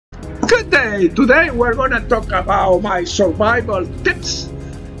Good day. Today we're gonna talk about my survival tips.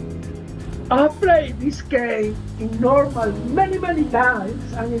 I've played this game in normal many times,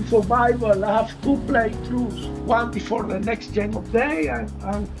 and in survival I have two playthroughs, one before the next gen update,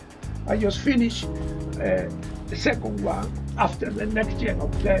 and I just finished the second one after the next gen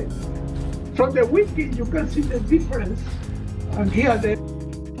update. From the wiki you can see the difference, and here the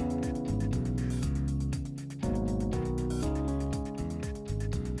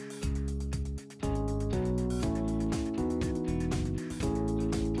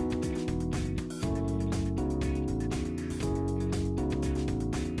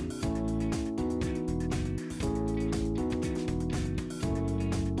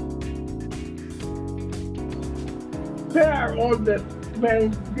there are all the main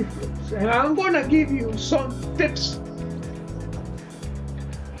differences, and I'm gonna give you some tips.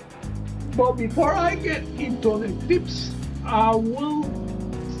 But before I get into the tips, I will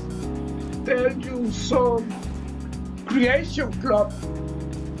tell you some creation club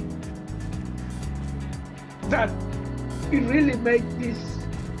that it really makes this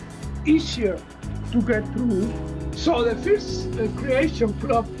easier to get through. So the first creation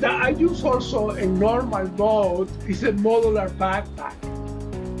club that I use also in normal mode is a modular backpack.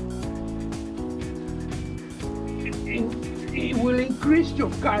 It will increase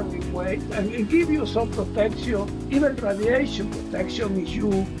your carrying weight and give you some protection, even radiation protection if you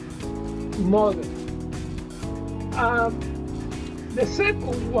model. The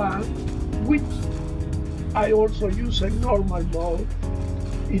second one, which I also use in normal mode,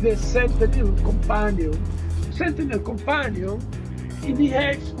 is the Sentinel Companion. Sentinel Companion, it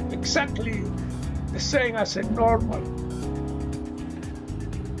behaves exactly the same as a normal.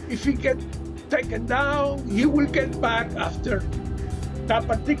 If he gets taken down, he will get back after that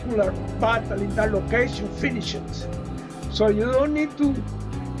particular battle in that location finishes. So you don't need to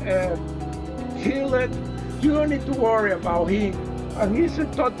heal it, you don't need to worry about him, and he's a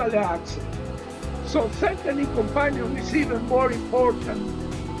total accent. So Sentinel Companion is even more important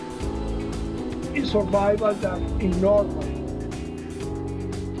in survival than in normal.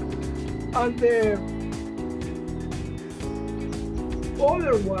 And the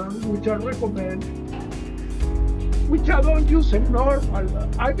other one, which I recommend, which I don't use in normal,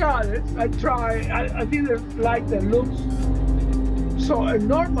 I got it, I tried, I didn't like the looks. So in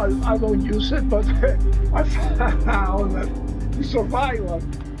normal, I don't use it, but I found that the survival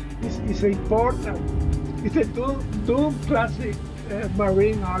is important. It's a Doom Classic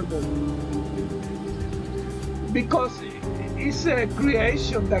Marine Armor, because it's a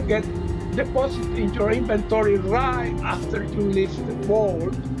creation that gets deposited in your inventory right after you leave the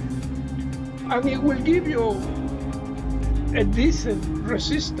vault, and it will give you a decent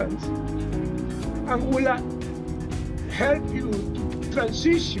resistance and will help you to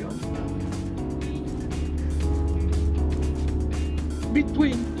transition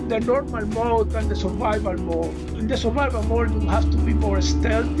between the normal mode and the survival mode. In the survival mode, you have to be more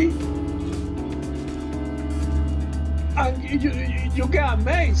stealthy, and you get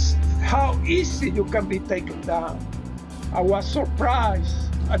amazed how easy you can be taken down. I was surprised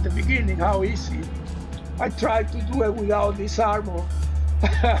at the beginning how easy. I tried to do it without this armor.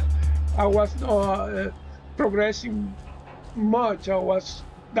 I was not progressing much, I was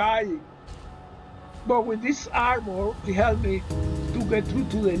dying. But with this armor, it helped me to get through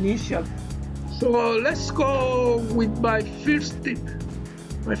to the initial. So let's go with my first tip.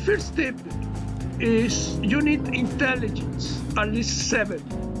 My first tip is you need intelligence, at least 7.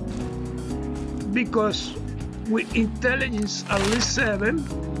 Because with intelligence at least 7,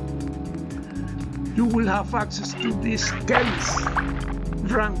 you will have access to this chemist,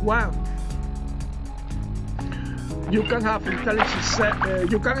 rank 1. You can have intelligence,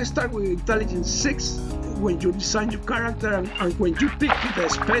 you can start with intelligence 6 when you design your character, and when you pick the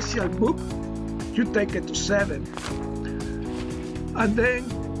special book, you take it to 7. And then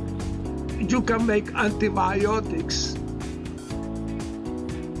you can make antibiotics,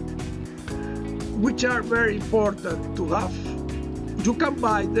 which are very important to have. You can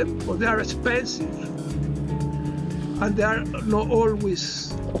buy them, but they are expensive, and they are not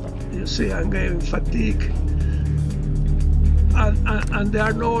always, you see, I'm getting fatigue, and they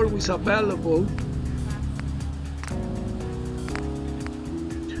are not always available.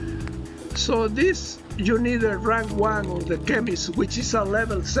 So this, you need a rank 1 on the chemist, which is a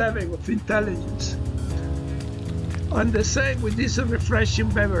level 7 of intelligence. And the same with this refreshing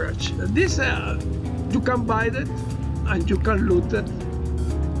beverage. This, you can buy it, and you can loot it,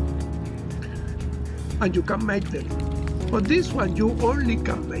 and you can make them. But this one, you only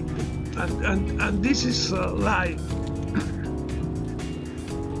can make them. And this is like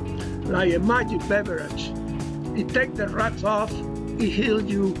like a magic beverage. It takes the rats off, it heals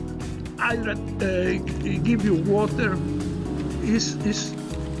you, it give you water. It's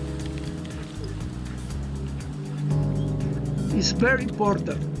very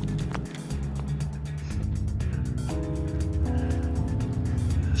important.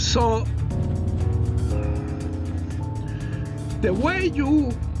 So the way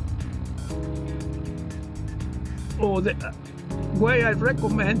I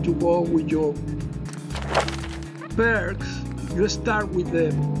recommend to go with your perks, you start with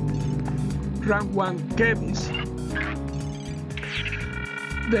the rank 1 chemist,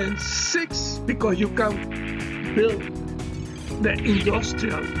 then 6, because you can build the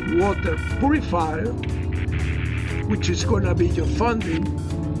industrial water purifier, which is going to be your funding,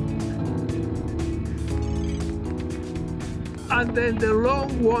 and then the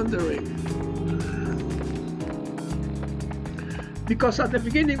long wandering, because at the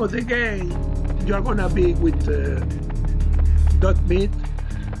beginning of the game you're going to be with dot meat.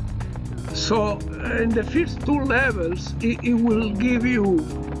 So in the first 2 levels it will give you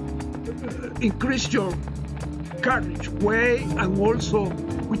increase your carriage weight, and also,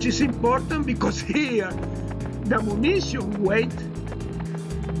 which is important because here the ammunition weight,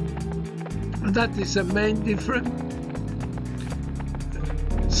 that is the main difference.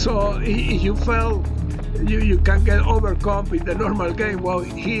 So if you fail, you can get overcome in the normal game. Well,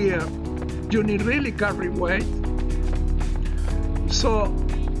 here you need really carry weight. So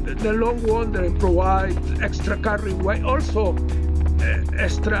the long wandering provides extra carry weight, also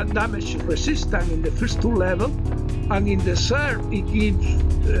extra damage resistance in the first 2 levels, and in the third it gives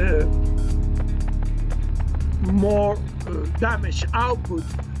more damage output,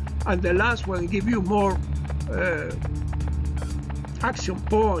 and the last one gives you more action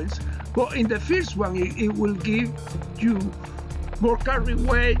points. But in the first one it will give you more carry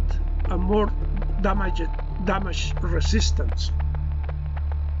weight and more damage resistance.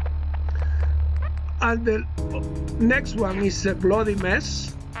 And the next one is a bloody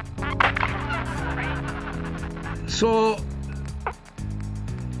mess. So,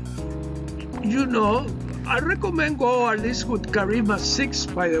 you know, I recommend go at least with Charisma 6,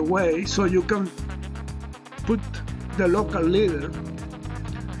 by the way, so you can put the local leader.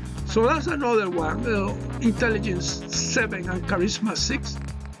 So that's another one, Intelligence 7 and Charisma 6.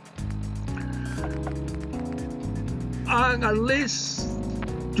 And at least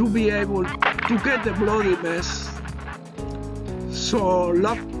to be able to get the bloody mess. So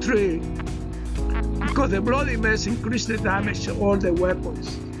lock 3, because the bloody mess increases the damage of all the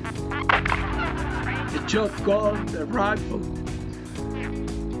weapons. The shotgun, the rifle.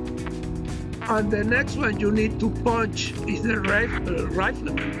 And the next one you need to punch is the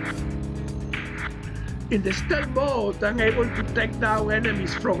rifleman. In the stealth mode, I'm able to take down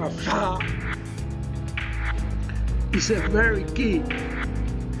enemies from afar. It's a very key.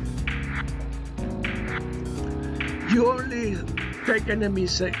 You only take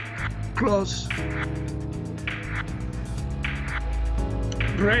enemies close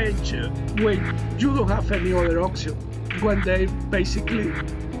range when you don't have any other option, when they basically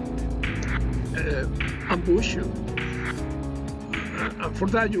ambush you. And for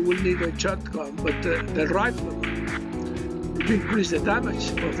that you will need a shotgun, but the rifle, you increase the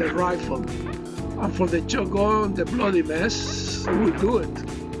damage of the rifle. And for the shotgun, the bloody mess will do it.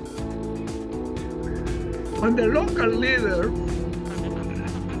 And the local leader,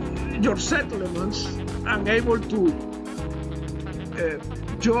 your settlements, are able to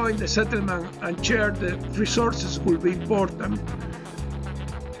join the settlement and share the resources will be important.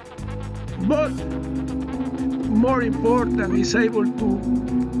 But more important is able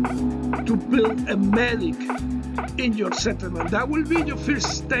to build a medic in your settlement. That will be your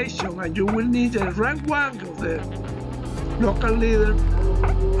first station, and you will need a rank 1 of the local leader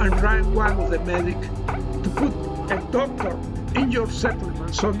and rank 1 of the medic to put a doctor in your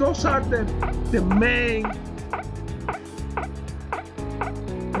settlement. So those are the main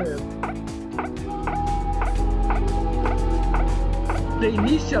the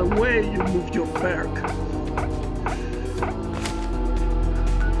initial way you move your perk.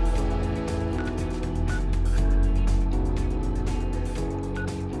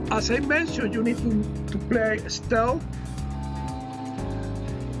 As I mentioned, you need to play stealth.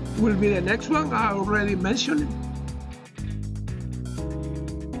 Will be the next one. I already mentioned it.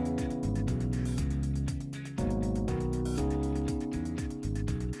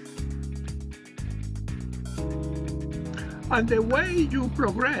 And the way you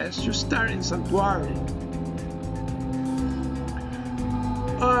progress, you start in Sanctuary.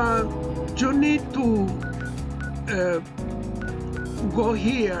 You need to go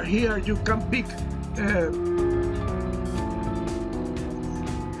here. Here you can pick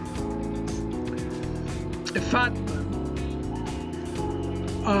a fat man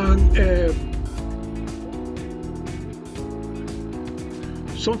and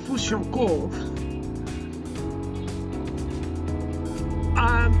some fusion cores,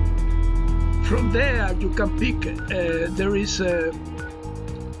 and from there you can pick. There is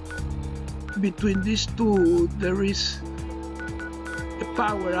between these two there is a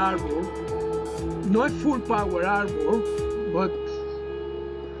power armor, not a full power armor, but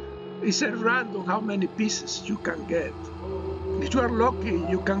it's a random how many pieces you can get. If you are lucky,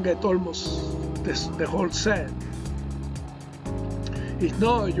 you can get almost the whole set. If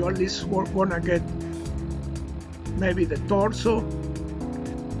not, you at least gonna get maybe the torso.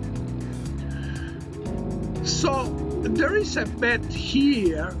 So there is a bed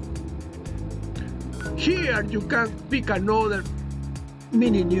here. Here you can pick another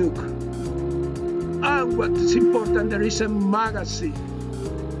mini nuke. And what is important, there is a magazine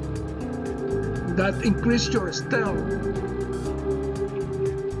that increases your stealth.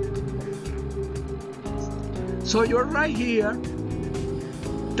 So you're right here.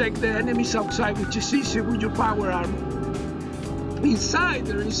 Take the enemies outside, which is easy with your power armor. Inside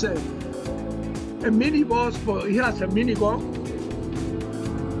there is a mini boss, but he has a mini gun.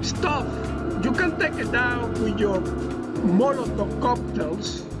 Stuff. You can take it down with your Molotov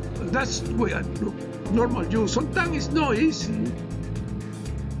cocktails. That's what I normal use. Sometimes it's not easy.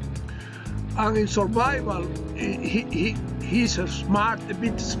 And in survival, he's a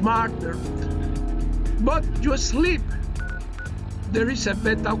bit smarter. But you sleep. There is a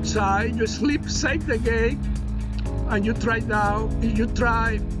bed outside. You sleep, save the game, and you try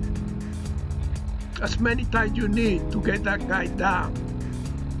as many times you need to get that guy down.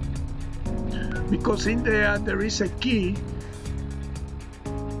 Because in there is a key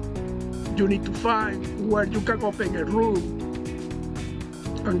you need to find where you can open a room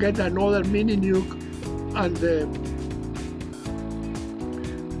and get another mini nuke and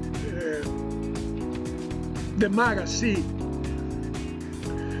the magazine.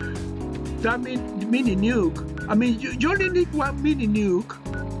 That mini nuke, I mean, you only need one mini nuke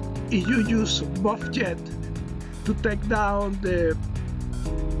if you use Buff Jet to take down the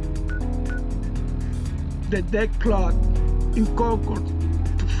deck cloth in Concord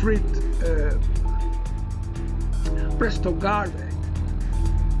to free Presto Garden.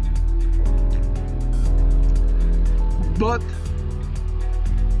 But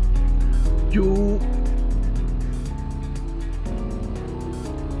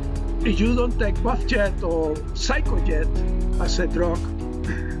if you don't take Buff Jet or Psycho Jet as a drug,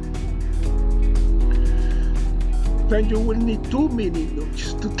 then you will need 2 mini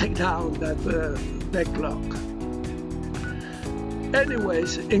nukes to take down that clock.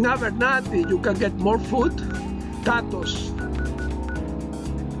 Anyways, in Abernathy you can get more food, tatos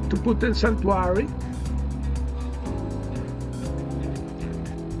to put in Sanctuary.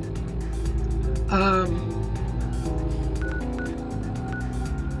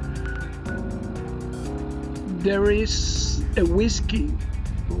 There is a whiskey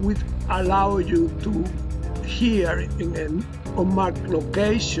which allow you to here in an unmarked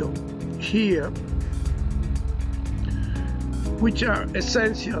location here, which are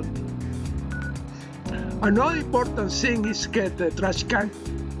essential. Another important thing is get the trash can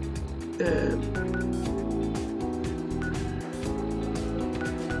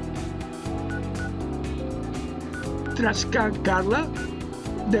Carla.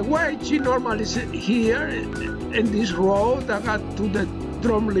 The way she normally is here in this road that got to the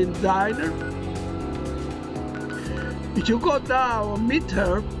Drumlin Diner. If you go down and meet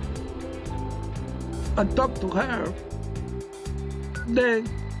her and talk to her, then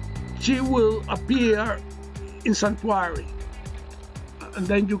she will appear in Sanctuary, and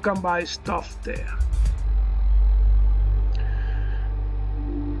then you can buy stuff there.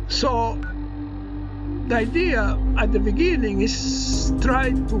 So the idea at the beginning is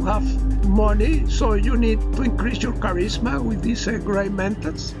try to have money, so you need to increase your charisma with these gray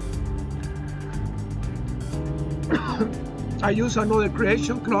mentals. I use another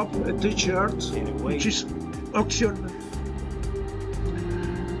Creation Club t-shirt, which is auction,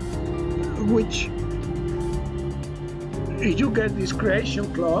 which if you get this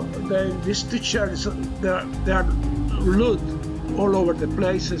Creation Club, then these t-shirts, they are loot all over the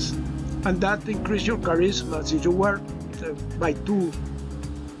places, and that increases your charisma if you wear by 2.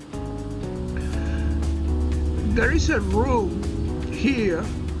 There is a room here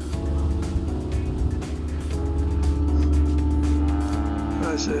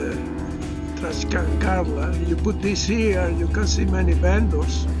as trash can Carla. You put this here, you can see many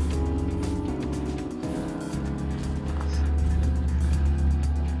vendors.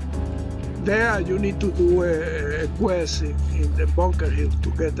 There you need to do a quest in the Bunker Hill to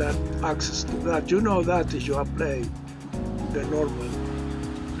get that access to that. You know that if you are playing the normal.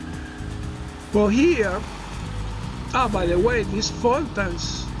 But here, by the way, these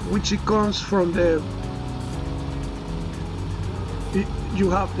fountains, which it comes from the, you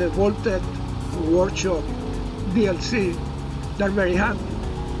have the Vaulted Workshop DLC, they're very handy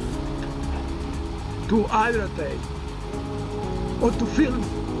to hydrate or to fill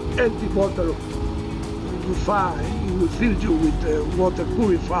empty bottle you find. It will fill you with the water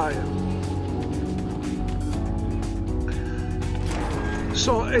purifier.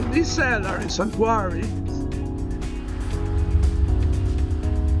 So in this cellar in Sanctuary,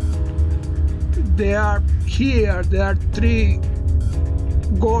 there are 3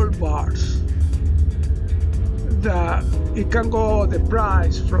 gold bars. It can go the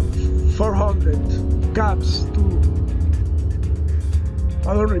price from 400 caps to,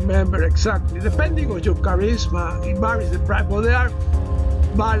 I don't remember exactly, depending on your charisma, it varies the price, but they are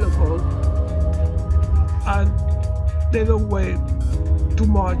valuable and they don't weigh too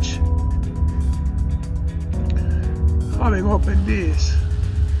much. Having opened this,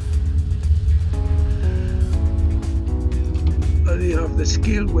 I didn't have the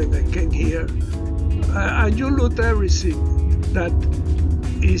skill when I came here. And you loot everything that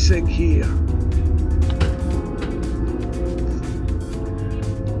isn't here.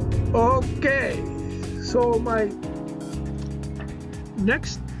 Okay, so my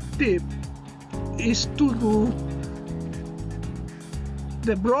next tip is to do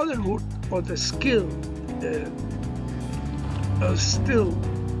the Brotherhood or the skill still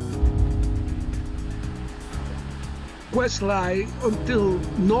quest line until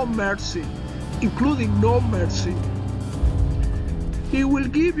No Mercy, including No Mercy. It will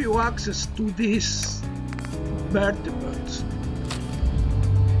give you access to these vertebrates.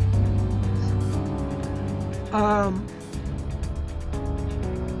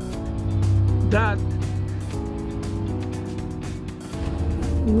 That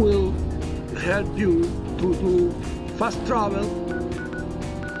will help you to do fast travel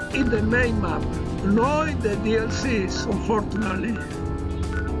in the main map, not in the DLCs, unfortunately.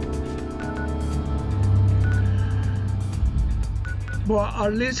 But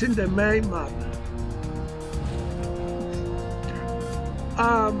at least in the main map.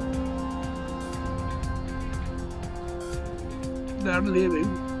 They're leaving.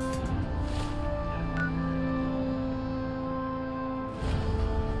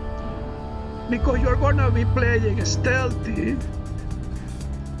 Because you're gonna be playing stealthy,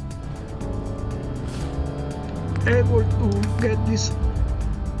 able to get this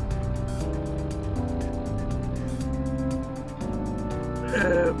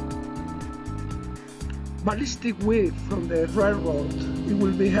ballistic whip from the railroad. It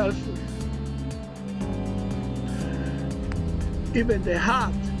will be helpful. Even the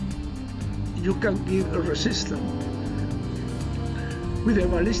hat, you can give a resistance with a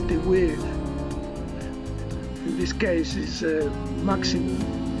ballistic whip. In this case, it's maximum.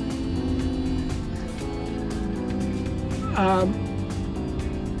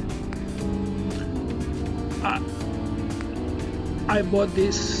 I bought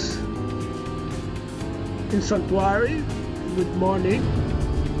this in Sanctuary with money,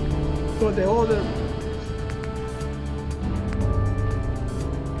 but the other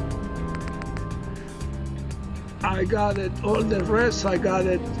I got it, all the rest I got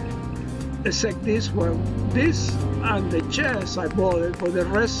it except this one. This and the chest I bought it, but the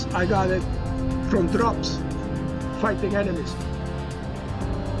rest I got it from drops, fighting enemies.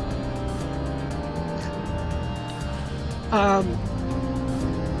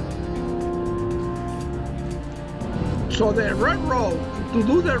 So the railroad, to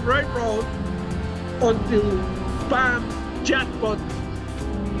do the railroad until Pam Jackpot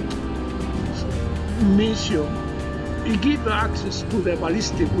mission, it gives access to the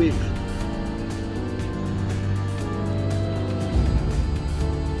ballistic whip.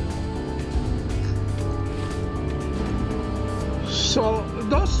 So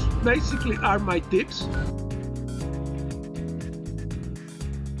those basically are my tips.